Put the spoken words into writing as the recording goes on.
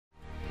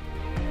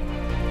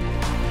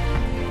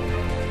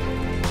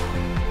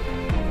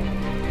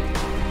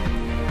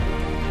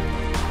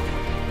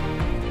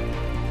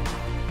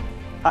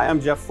Hi,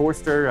 I'm Jeff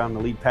Forster. I'm the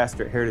lead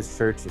pastor at Heritage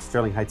Church in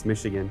Sterling Heights,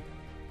 Michigan.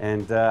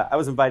 And I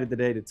was invited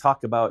today to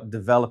talk about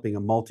developing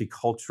a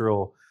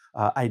multicultural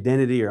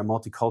identity or a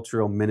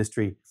multicultural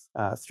ministry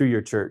through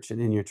your church and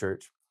in your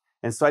church.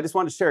 And so I just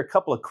wanted to share a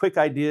couple of quick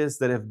ideas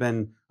that have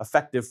been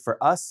effective for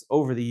us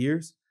over the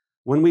years.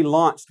 When we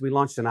launched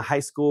in a high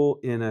school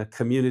in a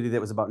community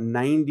that was about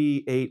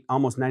 98,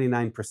 almost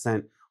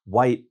 99%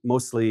 white,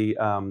 mostly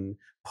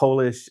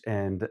Polish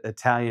and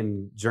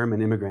Italian,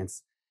 German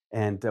immigrants.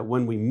 And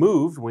when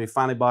we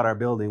finally bought our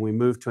building, we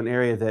moved to an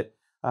area that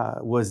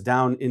was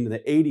down into the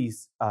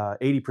 80s,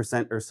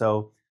 80% or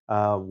so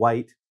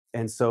white.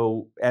 And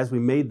so as we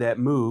made that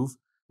move,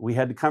 we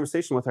had a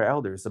conversation with our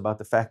elders about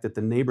the fact that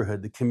the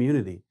neighborhood, the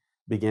community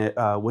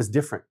was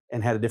different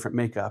and had a different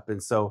makeup.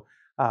 And so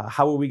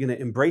how are we going to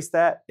embrace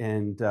that?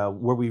 And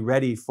were we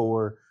ready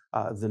for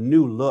the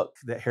new look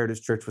that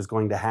Heritage Church was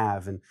going to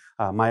have? And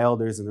my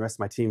elders and the rest of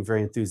my team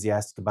very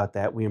enthusiastic about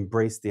that. We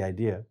embraced the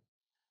idea.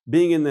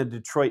 Being in the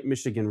Detroit,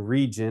 Michigan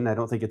region, I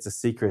don't think it's a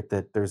secret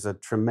that there's a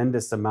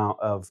tremendous amount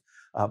of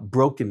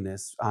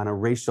brokenness on a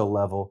racial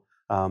level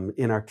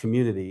in our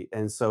community.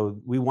 And so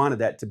we wanted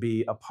that to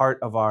be a part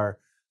of our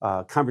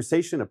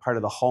conversation, a part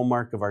of the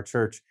hallmark of our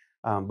church,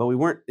 but we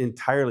weren't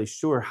entirely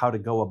sure how to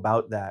go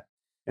about that.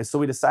 And so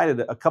we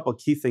decided a couple of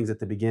key things at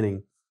the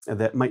beginning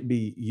that might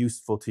be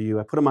useful to you.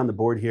 I put them on the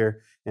board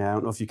here, and I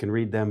don't know if you can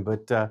read them,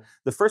 but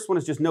the first one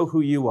is just know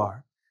who you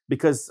are.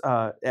 Because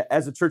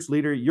as a church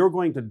leader, you're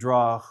going to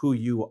draw who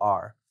you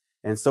are.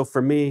 And so for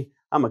me,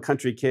 I'm a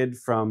country kid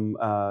from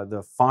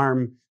the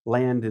farm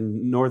land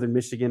in northern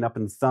Michigan, up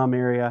in the Thumb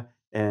area,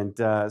 and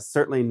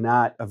certainly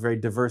not a very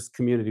diverse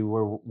community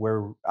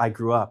where I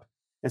grew up.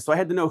 And so I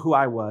had to know who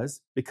I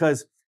was,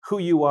 because who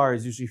you are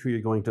is usually who you're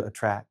going to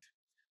attract.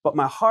 But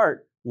my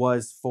heart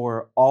was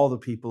for all the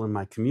people in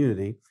my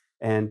community.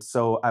 And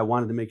so I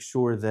wanted to make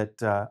sure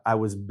that I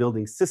was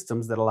building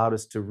systems that allowed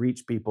us to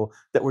reach people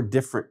that were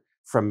different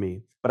from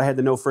me. But I had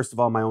to know, first of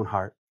all, my own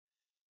heart.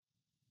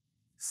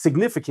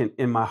 Significant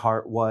in my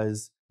heart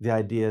was the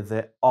idea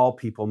that all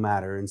people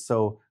matter. And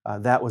so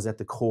that was at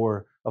the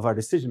core of our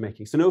decision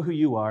making. So know who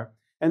you are,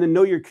 and then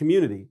know your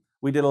community.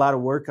 We did a lot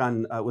of work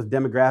on with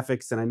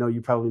demographics, and I know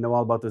you probably know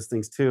all about those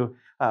things too,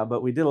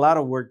 but we did a lot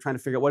of work trying to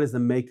figure out what is the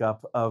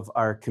makeup of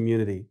our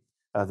community,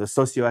 the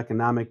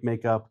socioeconomic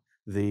makeup,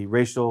 the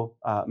racial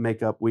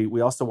makeup. We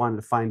also wanted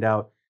to find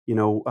out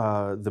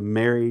the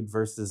married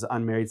versus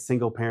unmarried,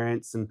 single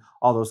parents, and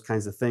all those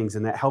kinds of things.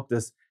 And that helped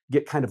us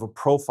get kind of a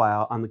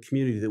profile on the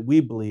community that we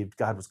believed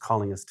God was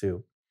calling us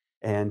to.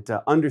 And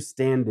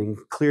understanding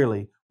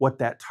clearly what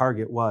that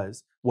target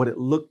was, what it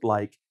looked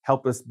like,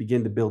 helped us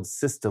begin to build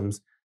systems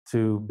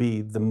to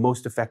be the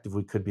most effective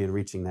we could be in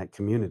reaching that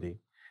community.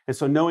 And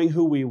so knowing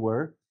who we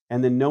were,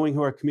 and then knowing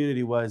who our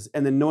community was,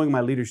 and then knowing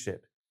my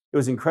leadership. It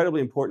was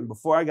incredibly important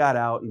before I got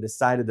out and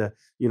decided to,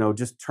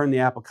 just turn the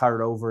apple cart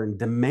over and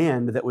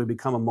demand that we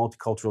become a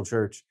multicultural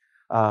church.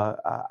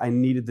 I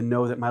needed to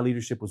know that my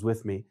leadership was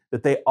with me,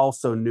 that they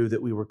also knew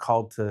that we were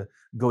called to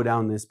go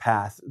down this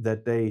path,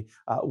 that they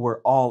were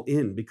all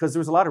in, because there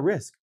was a lot of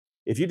risk.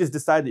 If you just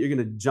decide that you're going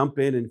to jump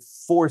in and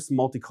force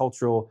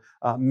multicultural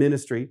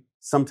ministry,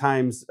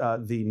 sometimes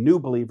the new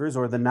believers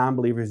or the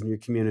non-believers in your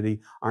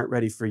community aren't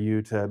ready for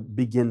you to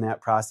begin that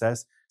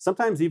process.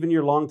 Sometimes even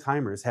your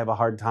long-timers have a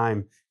hard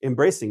time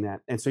embracing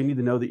that. And so you need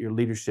to know that your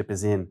leadership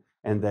is in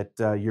and that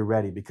you're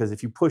ready. Because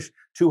if you push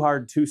too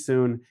hard too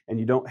soon and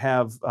you don't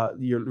have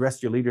your rest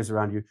of your leaders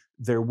around you,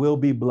 there will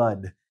be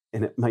blood,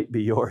 and it might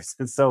be yours.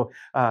 And so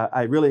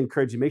I really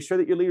encourage you, make sure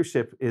that your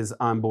leadership is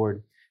on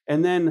board.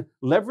 And then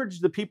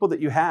leverage the people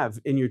that you have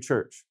in your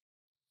church.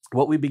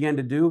 What we began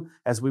to do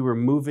as we were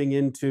moving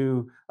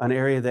into an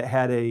area that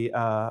had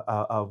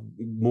a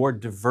more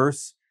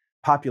diverse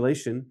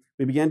population,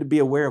 we began to be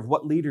aware of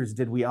what leaders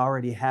did we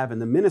already have in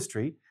the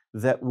ministry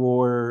that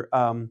were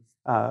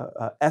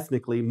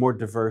ethnically more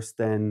diverse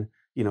than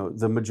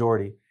the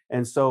majority.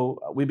 And so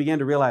we began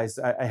to realize,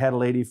 I had a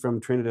lady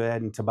from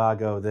Trinidad and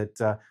Tobago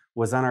that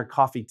was on our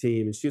coffee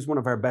team, and she was one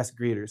of our best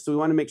greeters. So we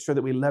wanted to make sure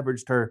that we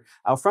leveraged her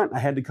out front. I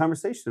had the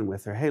conversation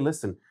with her. Hey,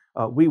 listen,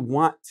 we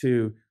want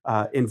to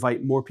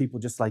invite more people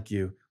just like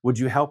you. Would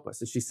you help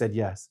us? And she said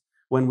yes.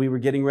 When we were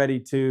getting ready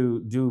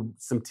to do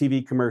some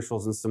TV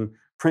commercials and some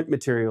print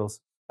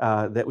materials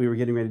that we were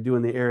getting ready to do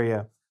in the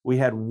area, we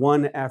had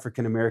one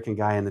African-American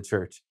guy in the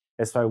church.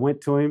 And so I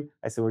went to him.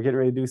 I said, we're getting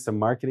ready to do some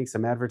marketing,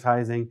 some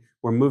advertising.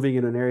 We're moving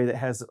into an area that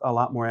has a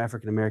lot more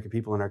African-American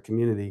people in our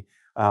community.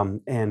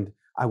 And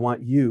I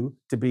want you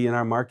to be in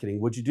our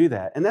marketing. Would you do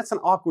that? And that's an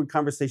awkward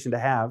conversation to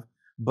have.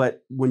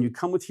 But when you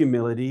come with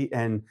humility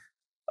and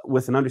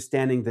with an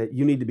understanding that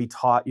you need to be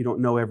taught, you don't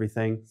know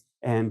everything,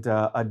 and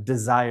a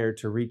desire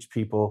to reach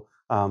people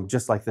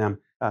just like them,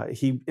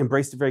 he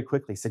embraced it very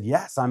quickly. He said,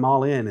 yes, I'm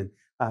all in.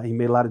 And he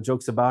made a lot of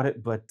jokes about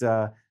it, but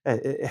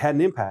it had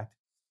an impact.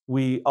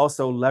 We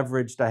also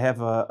leveraged, I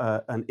have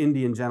an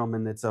Indian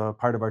gentleman that's a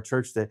part of our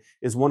church that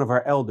is one of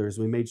our elders.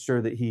 We made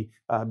sure that he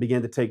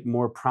began to take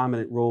more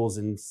prominent roles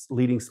in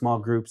leading small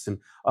groups and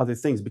other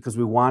things, because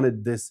we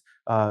wanted this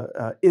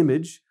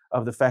image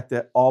of the fact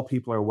that all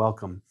people are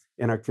welcome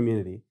in our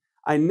community.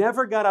 I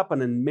never got up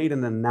and made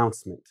an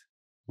announcement.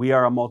 We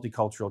are a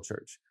multicultural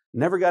church.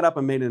 Never got up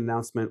and made an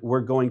announcement.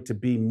 We're going to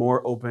be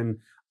more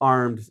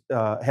open-armed,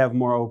 have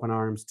more open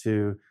arms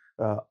to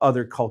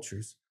other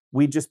cultures.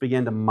 We just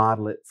began to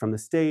model it from the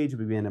stage.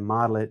 We began to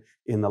model it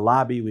in the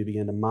lobby. We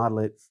began to model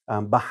it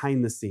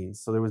behind the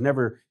scenes. So there was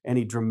never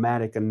any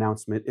dramatic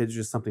announcement. It's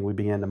just something we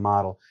began to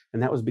model.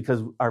 And that was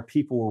because our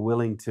people were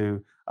willing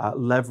to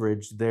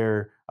leverage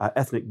their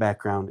ethnic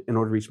background in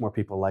order to reach more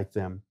people like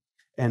them.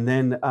 And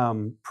then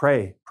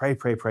pray.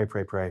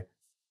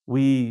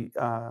 We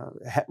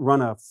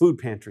run a food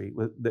pantry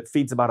that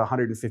feeds about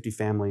 150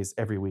 families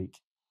every week.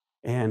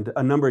 And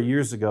a number of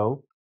years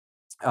ago,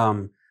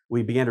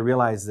 we began to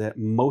realize that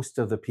most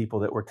of the people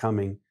that were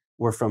coming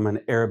were from an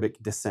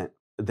Arabic descent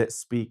that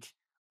speak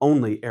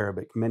only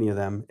Arabic, many of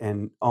them,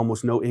 and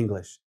almost no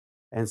English.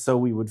 And so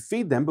we would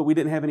feed them, but we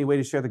didn't have any way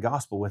to share the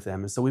gospel with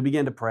them. And so we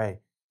began to pray.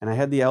 And I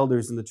had the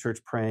elders in the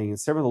church praying and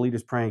several of the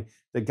leaders praying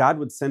that God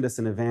would send us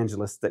an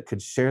evangelist that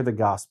could share the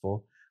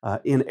gospel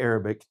in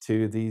Arabic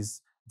to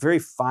these very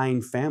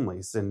fine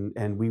families.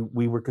 And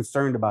we were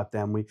concerned about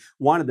them. We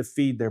wanted to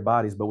feed their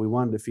bodies, but we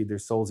wanted to feed their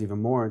souls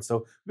even more. And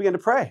so we began to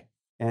pray.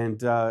 And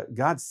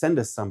God sent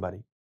us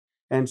somebody.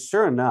 And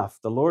sure enough,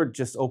 the Lord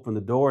just opened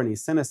the door and he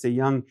sent us a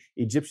young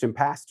Egyptian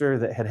pastor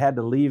that had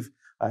to leave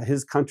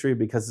his country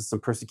because of some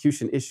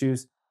persecution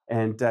issues.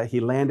 And he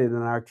landed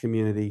in our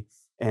community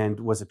and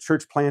was a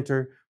church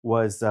planter,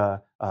 was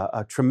a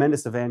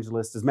tremendous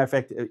evangelist. As a matter of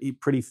fact, a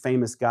pretty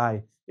famous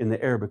guy in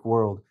the Arabic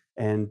world.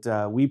 And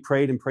we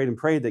prayed and prayed and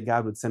prayed that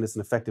God would send us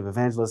an effective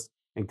evangelist.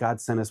 And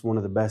God sent us one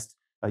of the best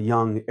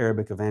young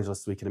Arabic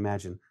evangelists we can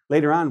imagine.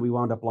 Later on, we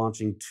wound up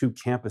launching 2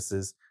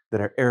 campuses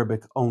that are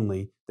Arabic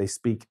only. They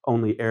speak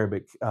only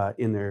Arabic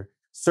in their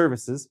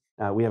services.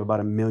 We have about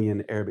 1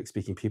 million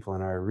Arabic-speaking people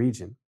in our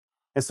region.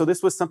 And so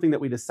this was something that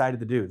we decided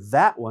to do.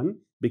 That one,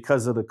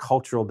 because of the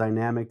cultural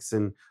dynamics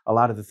and a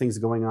lot of the things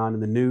going on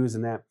in the news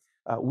and that,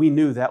 we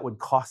knew that would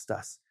cost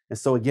us. And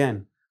so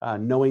again,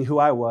 knowing who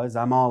I was,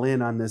 I'm all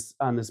in on this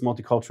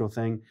multicultural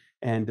thing.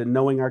 And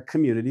knowing our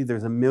community,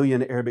 there's 1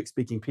 million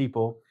Arabic-speaking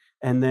people.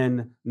 And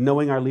then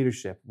knowing our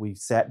leadership, we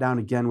sat down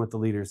again with the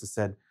leaders and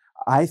said,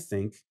 I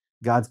think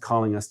God's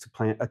calling us to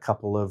plant a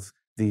couple of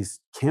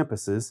these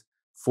campuses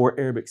for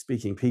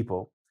Arabic-speaking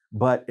people,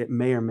 but it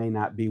may or may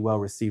not be well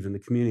received in the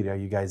community. Are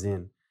you guys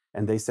in?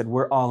 And they said,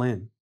 we're all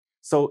in.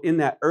 So in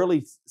that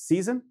early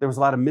season, there was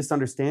a lot of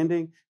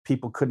misunderstanding.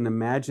 People couldn't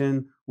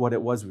imagine what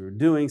it was we were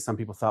doing. Some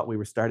people thought we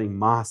were starting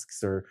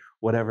mosques or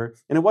whatever,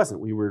 and it wasn't.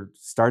 We were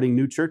starting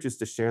new churches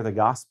to share the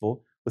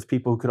gospel with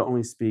people who could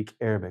only speak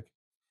Arabic.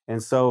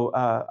 And so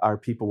our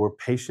people were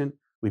patient.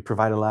 We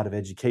provided a lot of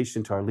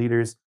education to our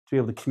leaders to be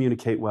able to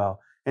communicate well.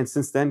 And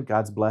since then,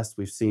 God's blessed.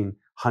 We've seen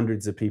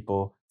hundreds of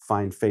people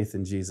find faith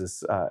in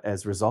Jesus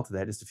as a result of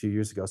that just a few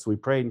years ago. So we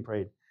prayed and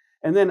prayed.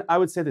 And then I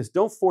would say this,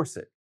 don't force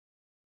it.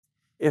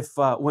 If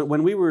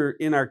when we were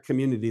in our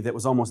community that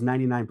was almost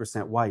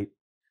 99% white,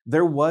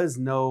 there was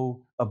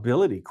no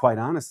ability, quite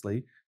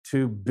honestly,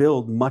 to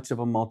build much of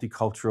a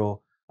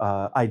multicultural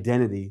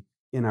identity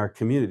in our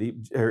community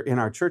or in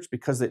our church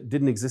because it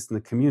didn't exist in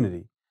the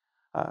community.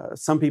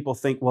 Some people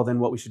think, well, then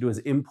what we should do is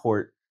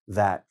import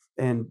that.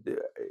 And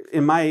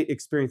in my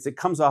experience, it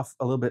comes off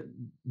a little bit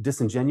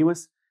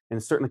disingenuous, and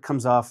it certainly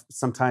comes off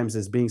sometimes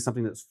as being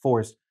something that's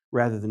forced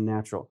rather than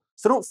natural.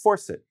 So don't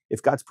force it.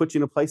 If God's put you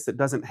in a place that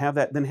doesn't have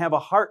that, then have a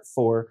heart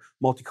for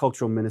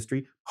multicultural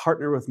ministry,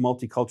 partner with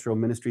multicultural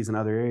ministries in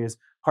other areas,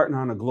 partner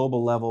on a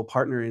global level,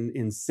 partner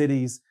in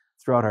cities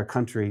throughout our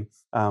country,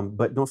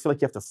 but don't feel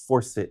like you have to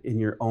force it in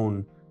your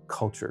own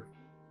culture.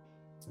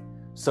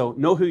 So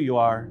know who you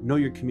are, know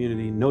your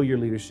community, know your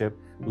leadership,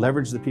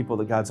 leverage the people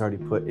that God's already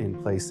put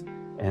in place,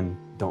 and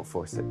don't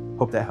force it.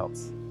 Hope that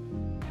helps.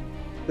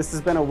 This has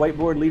been a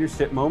Whiteboard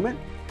Leadership moment.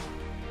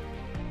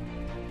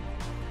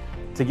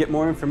 To get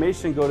more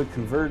information, go to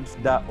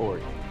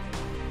converge.org.